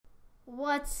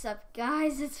What's up,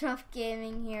 guys? It's Rough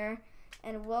Gaming here,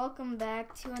 and welcome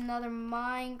back to another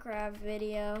Minecraft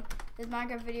video. This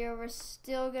Minecraft video, we're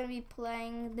still gonna be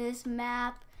playing this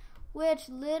map, which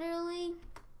literally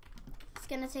it's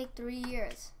gonna take 3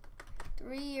 years.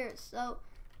 3 years. So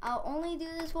I'll only do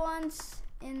this once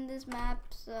in this map.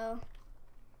 So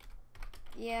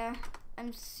yeah,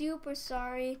 I'm super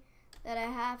sorry that I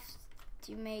have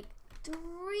to make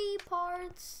 3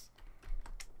 parts.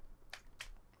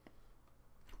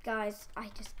 Guys, I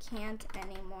just can't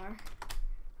anymore.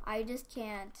 I just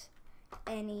can't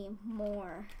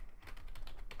anymore.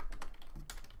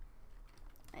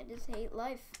 I just hate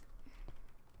life.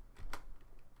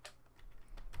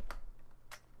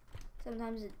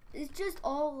 Sometimes it's just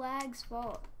all lag's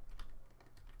fault.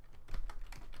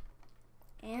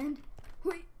 And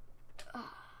wait,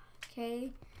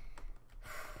 okay,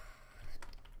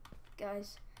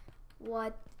 guys,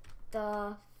 what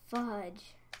the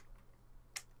fudge?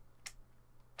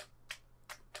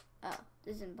 Oh,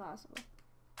 this is impossible.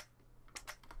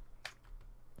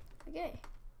 Okay.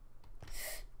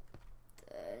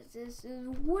 This is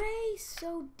way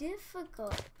so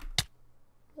difficult.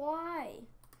 Why?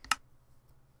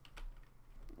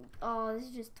 Oh, this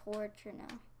is just torture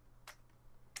now.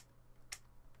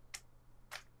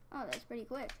 Oh, that's pretty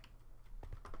quick.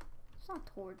 It's not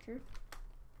torture.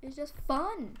 It's just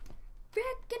fun.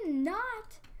 Frickin'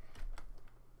 not.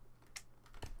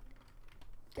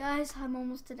 Guys, I'm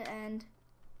almost to the end.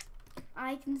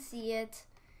 I can see it.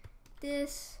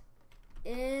 This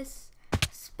is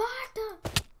Sparta.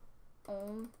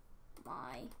 Oh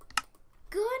my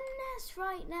goodness,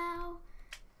 right now.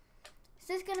 Is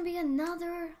this gonna be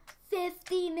another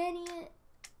 50-minute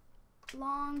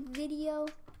long video?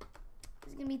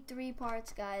 This is gonna be 3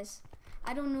 parts, guys.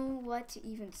 I don't know what to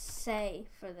even say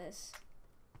for this.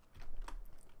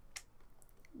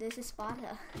 This is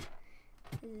Sparta.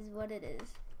 This is what it is.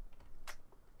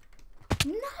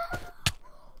 No!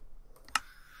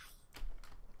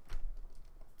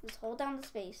 Just hold down the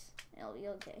space. It'll be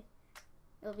okay.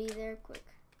 It'll be there quick.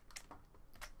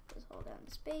 Just hold down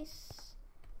the space.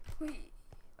 Wait.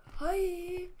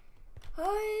 Hi.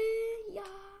 Hi. Yeah.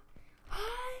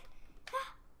 Hi.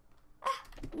 Ah. Ah.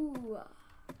 Ooh.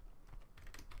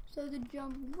 So to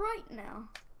jump right now.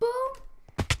 Boom.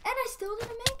 And I still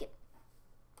didn't make it.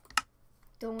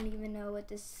 Don't even know what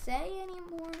to say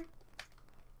anymore.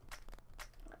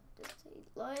 Just say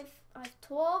life. I have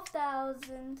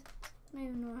 12,000. I don't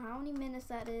even know how many minutes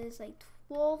that is. Like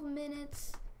 12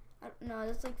 minutes. I don't know.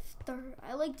 That's like 30.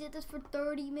 I did this for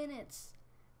 30 minutes.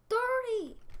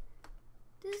 30.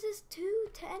 This is 2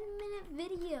 10-minute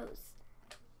videos.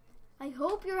 I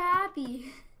hope you're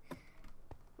happy.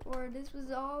 Or this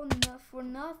was all for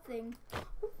nothing.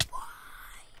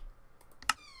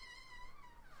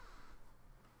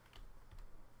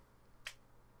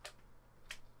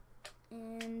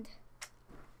 And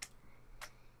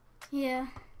yeah,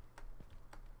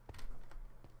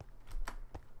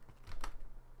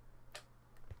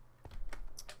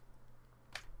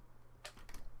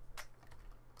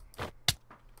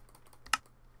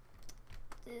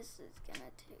 this is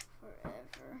gonna take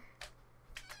forever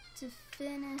to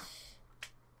finish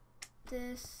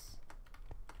this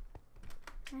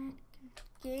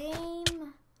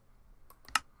game.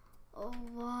 Oh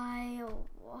why, oh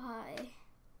why?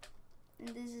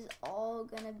 And this is all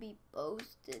gonna be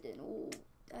posted in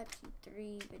actually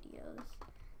 3 videos.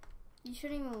 You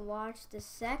shouldn't even watch the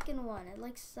second one.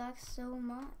 It sucks so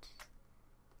much.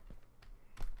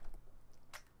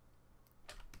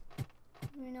 I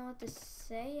don't even know what to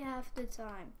say half the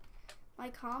time. My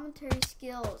commentary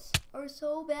skills are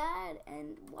so bad,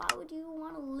 and why would you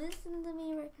want to listen to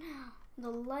me right now?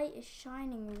 The light is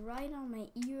shining right on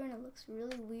my ear and it looks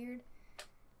really weird.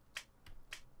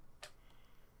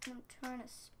 I'm trying to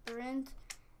sprint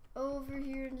over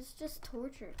here, and it's just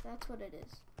torture. That's what it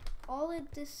is. All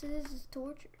this is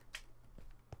torture.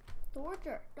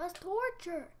 Torture. That's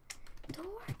torture.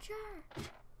 Torture.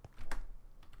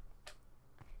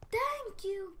 Thank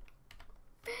you.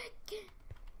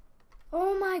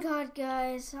 Oh my god,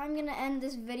 guys. I'm gonna end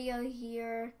this video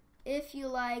here. If you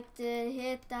liked it,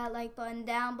 hit that like button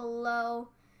down below.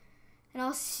 And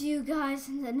I'll see you guys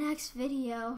in the next video.